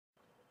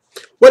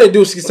What it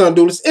do, son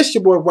doodles? It's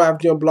your boy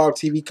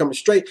YfgmBlogTv coming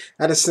straight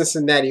out of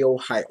Cincinnati,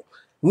 Ohio.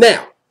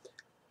 Now,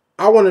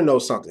 I want to know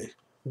something.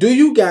 Do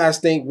you guys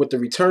think with the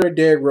return of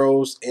Derrick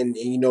Rose and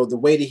you know the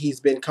way that he's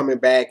been coming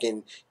back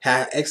and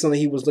how excellent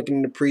he was looking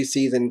in the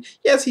preseason?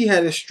 Yes, he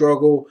had a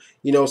struggle,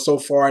 you know, so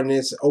far in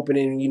this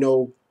opening, you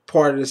know,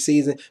 part of the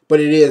season, but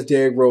it is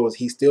Derrick Rose.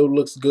 He still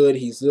looks good.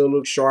 He still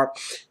looks sharp.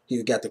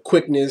 He's got the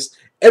quickness.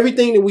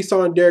 Everything that we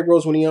saw in Derrick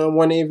Rose when he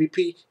won the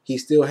MVP, he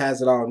still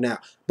has it all now.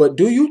 But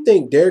do you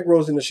think Derrick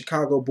Rose and the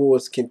Chicago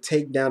Bulls can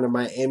take down the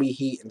Miami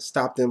Heat and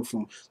stop them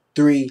from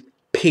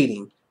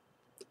three-peating?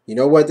 You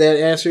know what that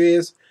answer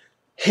is?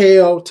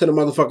 Hell to the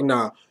motherfucking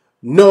nah.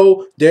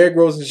 No, Derrick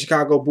Rose and the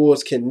Chicago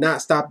Bulls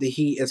cannot stop the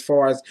Heat as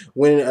far as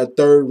winning a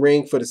third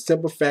ring for the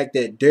simple fact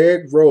that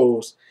Derrick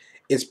Rose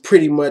is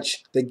pretty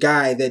much the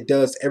guy that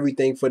does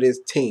everything for this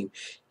team.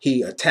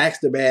 He attacks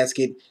the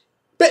basket.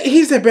 But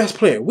he's their best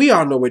player. We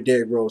all know what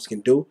Derrick Rose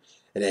can do.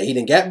 And then he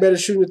done got better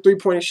shooting the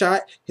three-point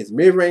shot. His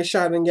mid-range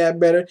shot done got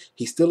better.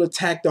 He still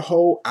attacked the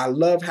hole. I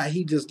love how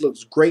he just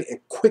looks great and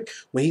quick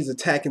when he's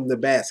attacking the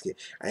basket.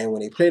 And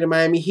when they play the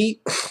Miami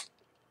Heat,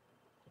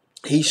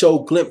 he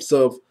showed glimpse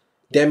of,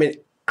 damn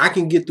it, I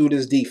can get through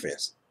this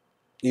defense.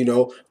 You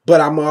know,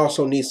 but I'm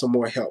also need some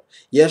more help.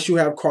 Yes, you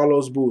have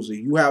Carlos Boozer.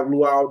 You have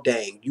Luol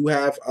Deng. You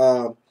have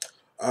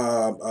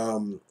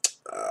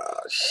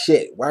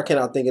shit. Why can't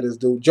I think of this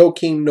dude?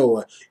 Joakim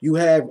Noah. You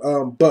have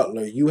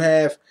Butler. You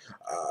have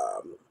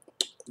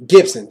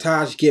Gibson,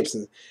 Taj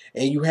Gibson,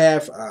 and you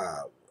have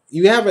I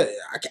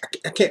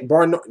can't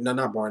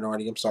not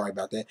Barnardi. I'm sorry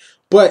about that.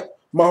 But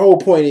my whole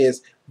point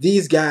is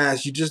these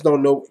guys you just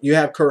don't know. You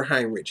have Kurt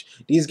Heinrich.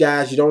 These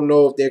guys you don't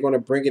know if they're going to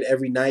bring it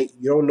every night.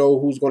 You don't know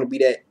who's going to be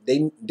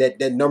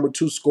that number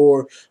 2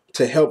 scorer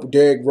to help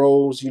Derrick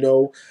Rose. You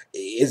know,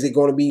 is it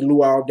going to be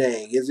Luol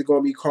Deng? Is it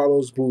going to be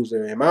Carlos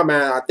Boozer? In my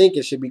mind, I think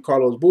it should be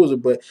Carlos Boozer,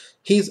 but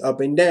he's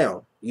up and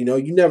down. You know,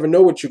 you never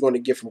know what you're going to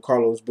get from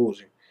Carlos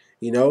Boozer.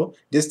 You know,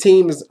 this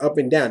team is up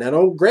and down. Now,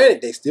 don't grant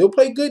it, they still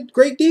play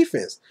great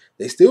defense.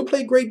 They still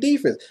play great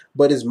defense.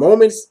 But it's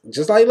moments,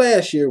 just like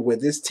last year, where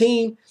this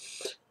team,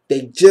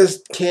 they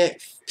just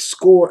can't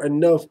score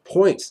enough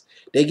points.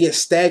 They get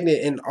stagnant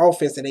in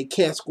offense and they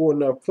can't score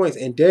enough points.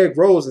 And Derrick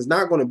Rose is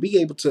not going to be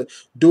able to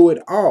do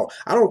it all.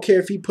 I don't care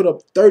if he put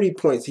up 30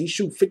 points. He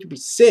shoot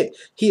 50%.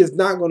 He is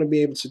not going to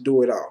be able to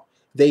do it all.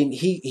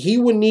 He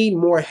would need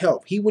more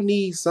help. He would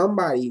need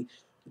somebody,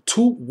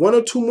 one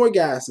or two more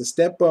guys to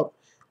step up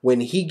when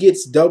he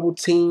gets double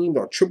teamed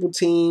or triple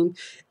teamed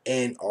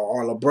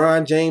or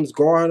LeBron James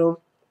guarding him.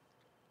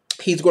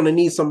 He's going to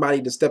need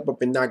somebody to step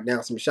up and knock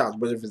down some shots,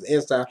 whether if it's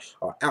inside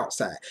or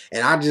outside.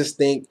 And I just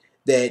think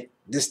that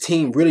this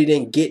team really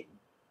didn't get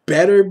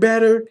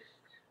better.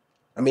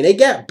 I mean, they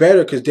got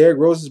better because Derrick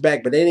Rose is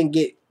back, but they didn't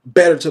get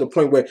better to the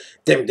point where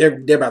they're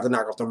about to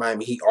knock off the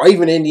Miami Heat or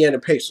even Indiana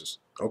Pacers,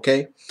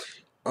 okay?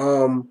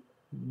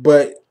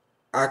 But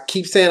I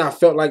keep saying I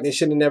felt like they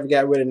should have never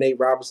got rid of Nate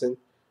Robinson.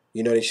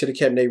 You know, they should have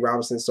kept Nate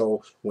Robinson.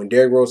 So when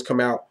Derrick Rose come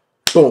out,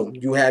 boom,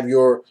 you have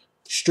your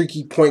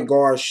streaky point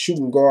guard,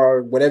 shooting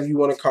guard, whatever you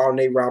want to call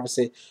Nate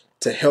Robinson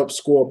to help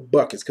score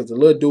buckets because the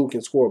little dude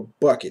can score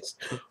buckets.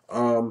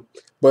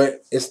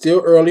 But it's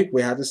still early.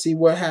 We have to see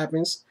what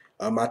happens.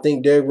 I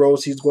think Derrick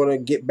Rose, he's going to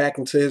get back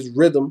into his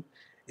rhythm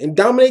and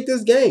dominate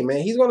this game,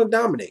 man. He's going to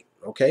dominate,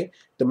 okay?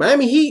 The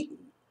Miami Heat,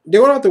 they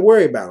don't have to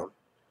worry about him.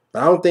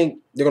 But I don't think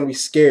they're going to be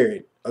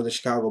scared of the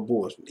Chicago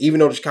Bulls, even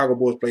though the Chicago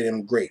Bulls played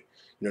them great.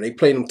 You know, they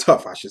played them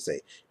tough, I should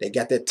say. They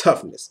got that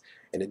toughness.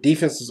 And the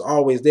defense is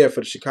always there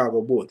for the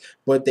Chicago Bulls.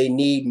 But they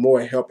need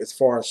more help as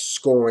far as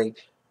scoring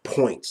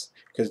points.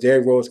 Because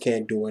Derrick Rose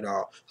can't do it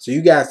all. So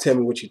you guys tell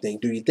me what you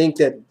think. Do you think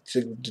that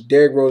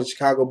Derrick Rose and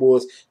Chicago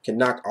Bulls can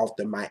knock off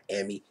the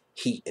Miami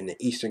Heat in the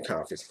Eastern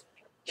Conference?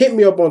 Hit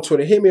me up on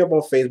Twitter. Hit me up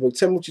on Facebook.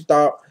 Tell me what you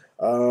thought.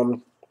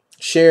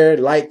 Share,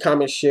 like,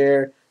 comment,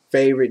 share,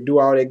 favorite. Do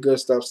all that good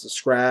stuff.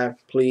 Subscribe,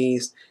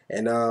 please.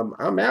 And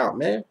I'm out,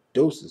 man.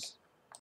 Deuces.